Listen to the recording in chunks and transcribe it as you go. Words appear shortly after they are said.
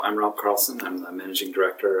I'm Rob Carlson. I'm the managing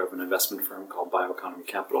director of an investment firm called Bioeconomy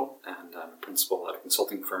Capital, and I'm a principal at a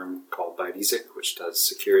consulting firm called Biodesic, which does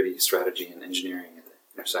security, strategy, and engineering at the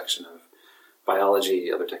intersection of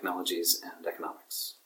biology, other technologies, and economics.